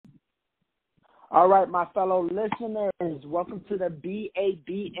All right, my fellow listeners, welcome to the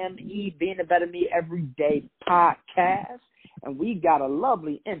BABME, Being a Better Me Every Day podcast. And we got a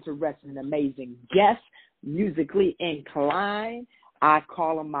lovely, interesting, and amazing guest, musically inclined. I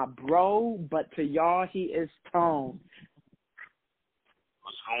call him my bro, but to y'all, he is Tone.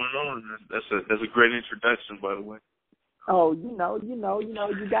 What's going on? That's a great introduction, by the way. Oh, you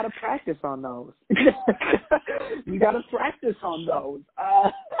got to practice on those. You got to practice on those.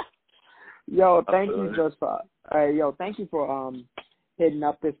 Thank you for hitting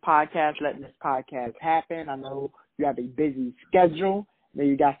up this podcast, letting this podcast happen. I know you have a busy schedule. Then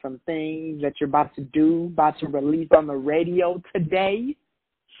you got some things that you're about to release on the radio today.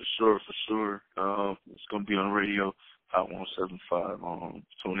 For sure. It's gonna be on radio, Hot 107.5.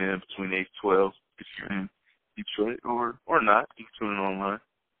 Tune in between 8 and 12 if you're in Detroit, or not. You can tune in online.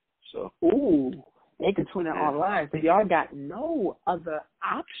 So. Ooh. They can tune in online, so y'all got no other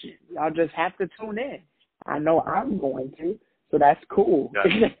option. Y'all just have to tune in. I know I'm going to, so that's cool. Got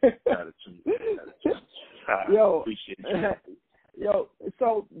it. Appreciate you.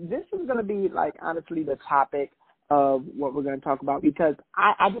 So this is going to be, honestly, the topic of what we're going to talk about, because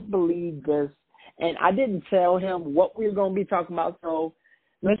I just believe this, and I didn't tell him what we were going to be talking about, so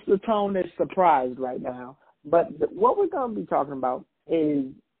Mr. Tone is surprised right now. But what we're going to be talking about is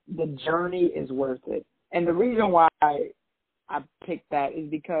the journey is worth it. And the reason why I picked that is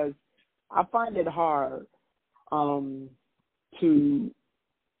because I find it hard I'm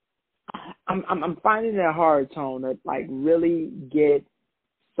finding it hard, Tone, to really get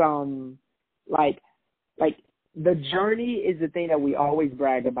some the journey is the thing that we always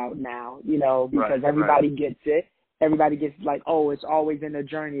brag about now, because everybody gets it. Everybody gets it's always in the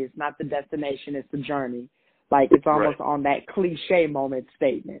journey. It's not the destination, it's the journey. It's almost on that cliche moment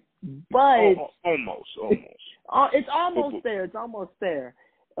statement. But almost. It's almost there. It's almost there.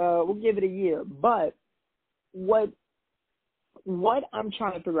 We'll give it a year. But what I'm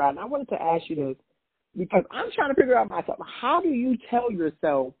trying to figure out, and I wanted to ask you this, because I'm trying to figure out myself, how do you tell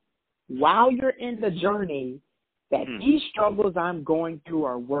yourself while you're in the journey that these struggles I'm going through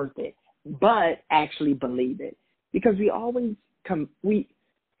are worth it, but actually believe it? Because we always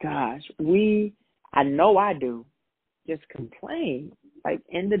I know I do, just complain,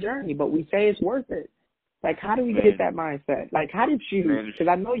 in the journey, but we say it's worth it. How do we get that mindset? How did you, because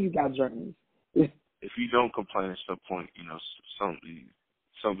I know you got journeys. If you don't complain at some point,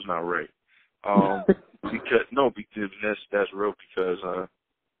 something's not right. Because that's real, because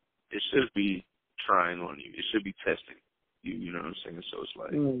it should be trying on you. It should be testing you, you know what I'm saying? So it's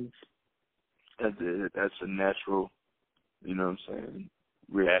that's a natural,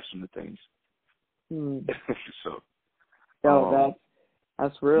 reaction to things.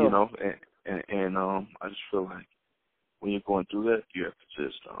 That's real. And I just feel like when you're going through that, you have to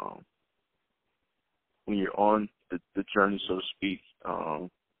just when you're on the journey, so to speak,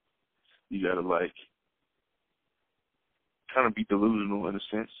 you gotta kind of be delusional in a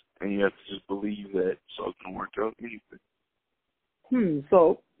sense, and you have to just believe that it's all gonna work out anyway.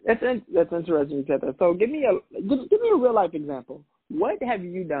 So that's interesting you said that. So give me a real life example. What have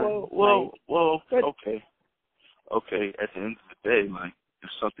you done? Well, okay. At the end of the day,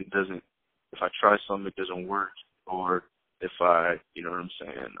 if I try something that doesn't work, or if I,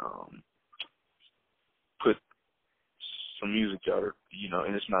 put some music out,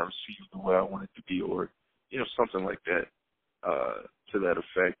 and it's not received the way I want it to be, or, something like that, to that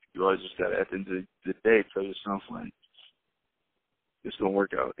effect, you always just gotta, at the end of the day, tell yourself, it's gonna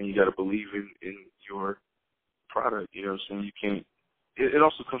work out, and you gotta believe in your product, you can't, it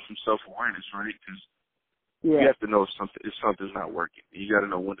also comes from self-awareness, right? Because you have to know if something's not working. You got to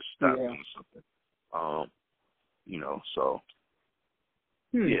know when to stop doing something. You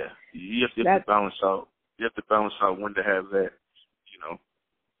have to balance out. You have to balance out when to have that,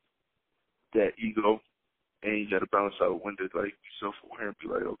 that ego, and you got to balance out when to be self-aware and be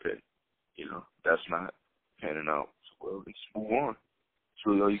okay, that's not panning out. So, let's move on.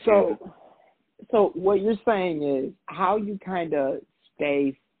 So you can do. So what you're saying is how you kind of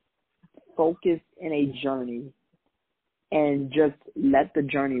stay focused in a journey and just let the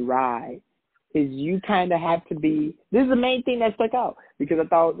journey ride is you kind of have to be, this is the main thing that stuck out because I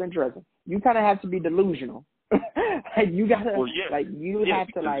thought it was interesting. You kind of have to be delusional. You got to, have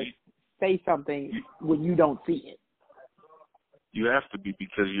to say something when you don't see it. You have to be,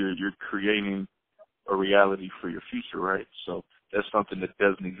 because you're creating a reality for your future, right? So that's something that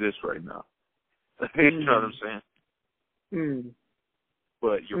doesn't exist right now. You know what I'm saying?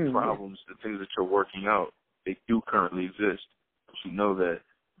 But your problems, the things that you're working out, they do currently exist. But you know that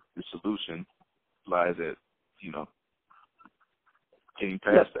the solution lies at, getting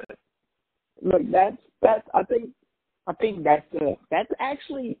past that. look, I think that's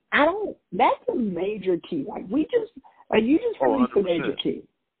actually that's a major key. Like you just released a major key.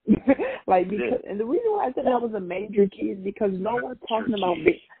 Like because and the reason why I said that was a major key is because no one's talking about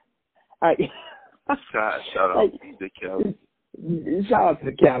big. Shout out to Khaled. Shout out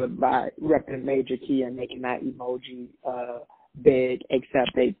to Khaled by repping major key and making that emoji big.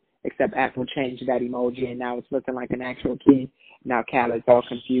 Except Apple changed that emoji and now it's looking like an actual key. Now Khaled's all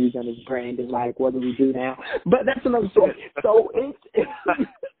confused and his brain is like, what do we do now? But that's another story. So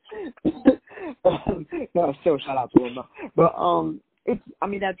no, still shout out to him though. But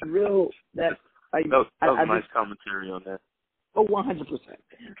that's real. That's like that was a nice commentary on that. Oh, 100%.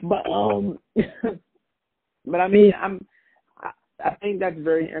 But but I think that's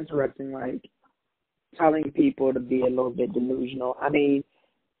very interesting. Like telling people to be a little bit delusional. I mean,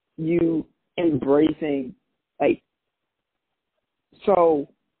 you embracing like. So,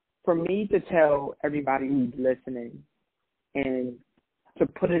 for me to tell everybody who's listening and to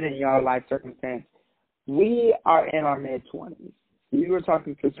put it in your life circumstance, we are in our mid-20s. You were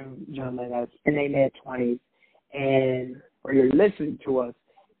talking to some gentlemen that's in their mid-20s, or you're listening to us,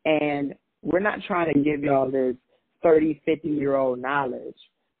 and we're not trying to give y'all this 30, 50-year-old knowledge.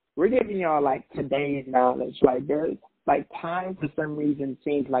 We're giving y'all, like, today's knowledge. Like, there's, like, time for some reason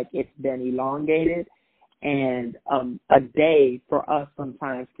seems like it's been elongated. And a day for us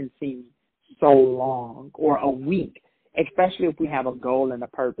sometimes can seem so long, or a week, especially if we have a goal and a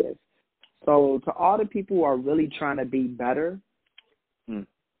purpose. So to all the people who are really trying to be better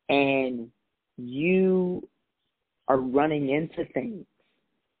and you are running into things,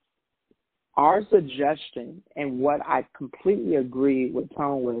 our suggestion and what I completely agree with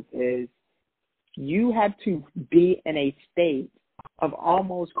Tone with is you have to be in a state of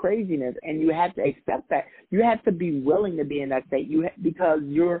almost craziness, and you have to accept that. You have to be willing to be in that state. Because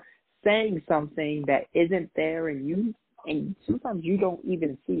you're saying something that isn't there, and sometimes you don't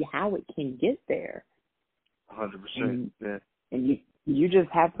even see how it can get there. 100%. Yeah. And you just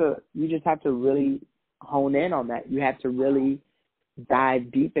have to really hone in on that. You have to really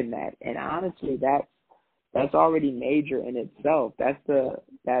dive deep in that. And honestly, that's already major in itself. That's to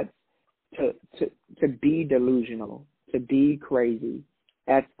be delusional. To be crazy.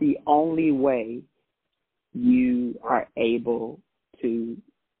 That's the only way you are able to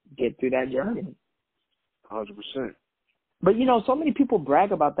get through that journey. 100%. But, so many people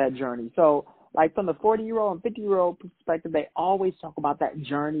brag about that journey. So, like, from the 40-year-old and 50-year-old perspective, they always talk about that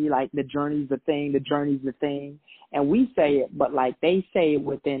journey, like the journey's the thing. And we say it, but, like, they say it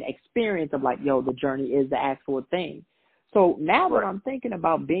within experience of, like, the journey is the actual thing. So now that I'm thinking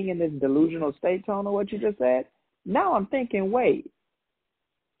about being in this delusional state, Tone, of what you just said, now I'm thinking, wait,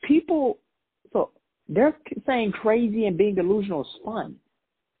 people, so they're saying crazy and being delusional is fun.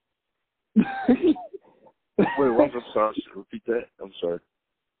 Wait, what? I'm sorry. Repeat that. I'm sorry.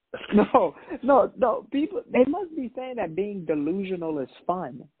 No. People, they must be saying that being delusional is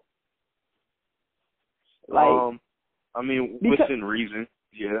fun. Like, within reason,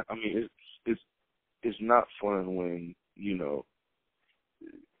 yeah. I mean, it's not fun when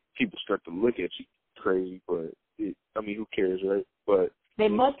people start to look at you crazy, but who cares, right? But they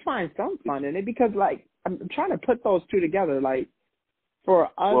must find some fun in it because, like, I'm trying to put those two together. Like, for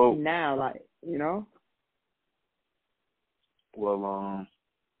us now, like, Well,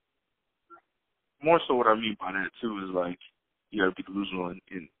 more so what I mean by that too is like you gotta be delusional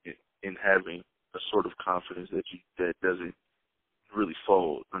in having a sort of confidence that doesn't really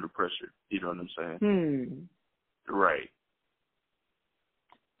fold under pressure. You know what I'm saying? Right.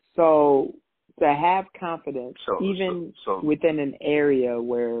 So to have confidence, even within an area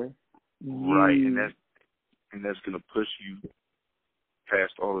where and that's gonna push you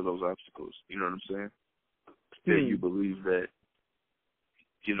past all of those obstacles. You know what I'm saying? That you believe that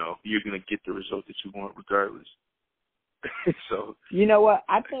you're gonna get the result that you want regardless. So you know what?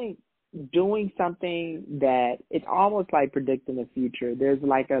 I think doing something that it's almost like predicting the future. There's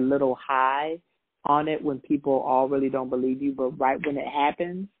like a little high on it when people all really don't believe you, but right when it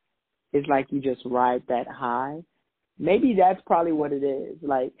happens, it's like you just ride that high. Maybe that's probably what it is.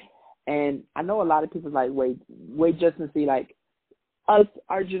 Like, and I know a lot of people like, wait just to see, like, us,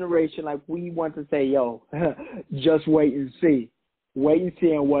 our generation, like, we want to say, yo, just wait and see. Wait and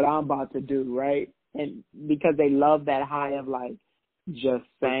see on what I'm about to do, right? And because they love that high of, like, just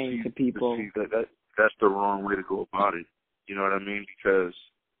saying to people. That's the wrong way to go about it. You know what I mean? Because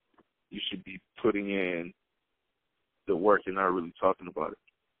you should be putting in the work and not really talking about it.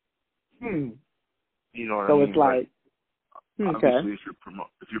 You know what I mean? So it's like, obviously, if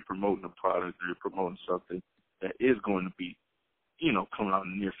you're promoting a product or you're promoting something that is going to be, coming out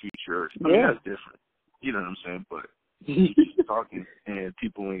in the near future or I mean, that's different. You know what I'm saying? But talking and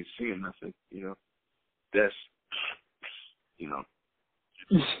people ain't seeing nothing, that's,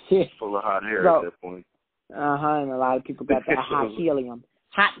 full of hot air at that point. And a lot of people got that hot helium.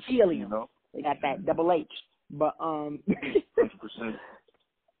 Hot helium. They got that double H. But 100%.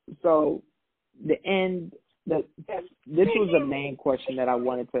 So this was the main question that I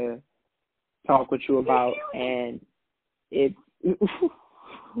wanted to talk with you about, and it.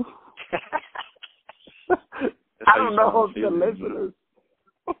 I don't know if the listeners.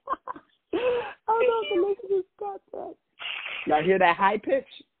 Got that. Y'all hear that high pitch?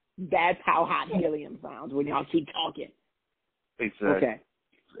 That's how hot helium sounds when y'all keep talking. Exactly. Okay.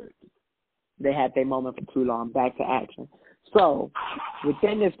 They had their moment for too long. Back to action. So,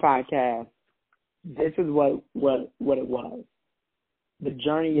 within this podcast, this is what it was. The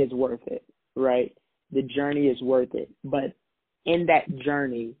journey is worth it, right? The journey is worth it. But in that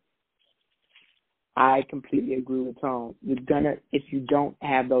journey, I completely agree with Tone. If you don't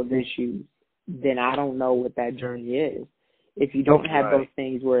have those issues, then I don't know what that journey is. If you don't have those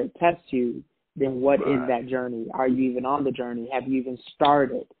things where it tests you, then what is that journey? Are you even on the journey? Have you even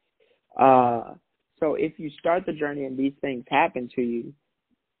started? So if you start the journey and these things happen to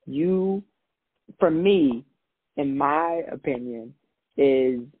you, for me, in my opinion,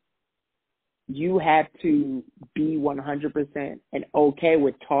 is you have to be 100% and okay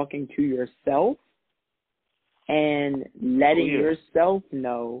with talking to yourself and letting yourself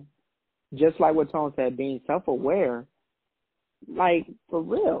know, just like what Tone said, being self-aware. Like, for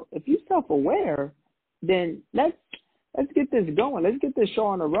real, if you're self-aware, then let's get this going. Let's get this show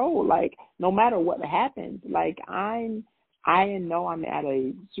on the road. Like, no matter what happens, like I know I'm at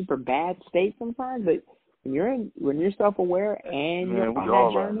a super bad state sometimes, but when you're self-aware and you're on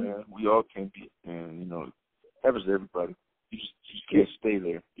that journey, we all can be, and happens to everybody. You just can't stay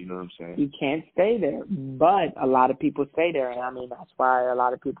there. You know what I'm saying? You can't stay there, but a lot of people stay there, and I mean that's why a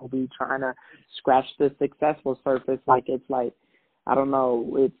lot of people be trying to scratch the successful surface. Like it's like, I don't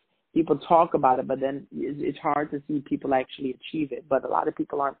know, it's people talk about it, but then it's hard to see people actually achieve it. But a lot of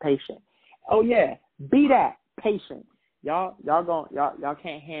people aren't patient. Oh yeah, be that patient. Y'all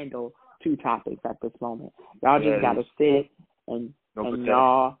can't handle two topics at this moment. Y'all just gotta sit and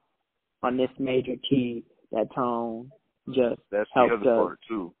y'all on this major key that Tone just that's helped the other us. part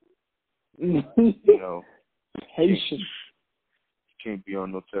too. Patience. You can't be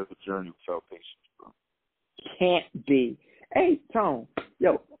on no type of journey without patience, bro. Can't be. Hey, Tone,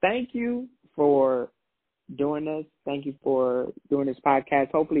 thank you for doing this. Thank you for doing this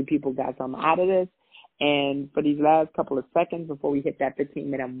podcast. Hopefully people got something out of this. And for these last couple of seconds before we hit that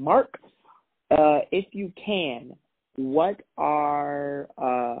 15-minute mark, if you can, put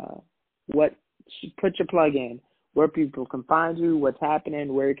your plug in, where people can find you, what's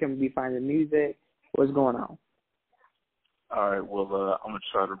happening, where can we find the music, what's going on? All right, well, I'm going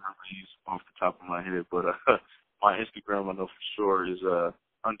to try to remember these off the top of my head, but my Instagram, I know for sure, is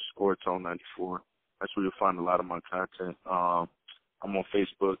 _Tone94. That's where you'll find a lot of my content. I'm on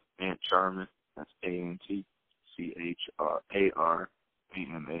Facebook, Ant Charman. That's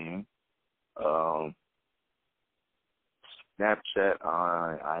ANTCHRARAMAN. Snapchat, I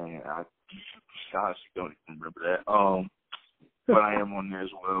honestly don't even remember that. But I am on there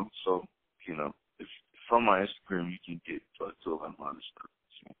as well. So, if from my Instagram you can get to a lot of other stuff.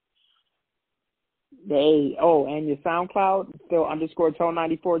 And your SoundCloud still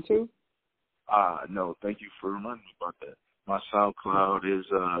 _Tone94 too? No, thank you for reminding me about that. My SoundCloud is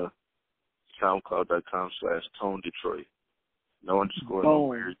SoundCloud.com/Tone Detroit. No underscore, no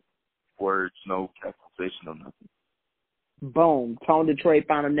weird words, no capitalization, no nothing. Boom. Tone Detroit,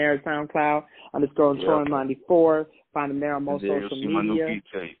 find him there at SoundCloud, _Tone94. Find him there on most social media. My new beat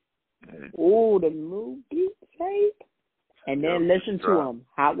tape. Ooh, the new beat tape. And then listen to him.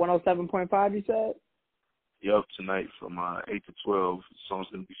 Hot 107.5, you said? Yup, tonight from 8 to 12, the song's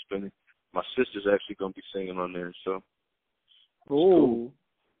going to be spinning. My sister's actually going to be singing on there, so. Ooh. Cool.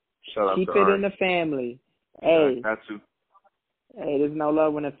 Shout out Keep to it her. in the family. Hey. Got to. Hey, there's no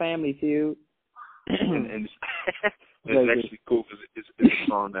love in the family feud. and it's actually cool because it's a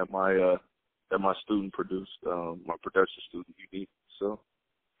song that my student produced, my production student, Unique. So.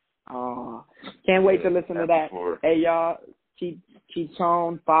 Can't wait to listen to that. Hey, y'all, keep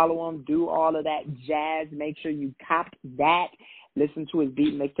Tone, follow him, do all of that jazz. Make sure you cop that. Listen to his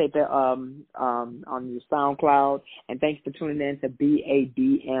beat mixtape on your SoundCloud. And thanks for tuning in to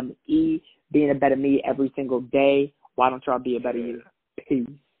BADME, being a better me every single day. Why don't y'all be a better you? Peace.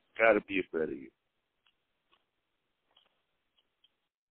 Gotta be a better you.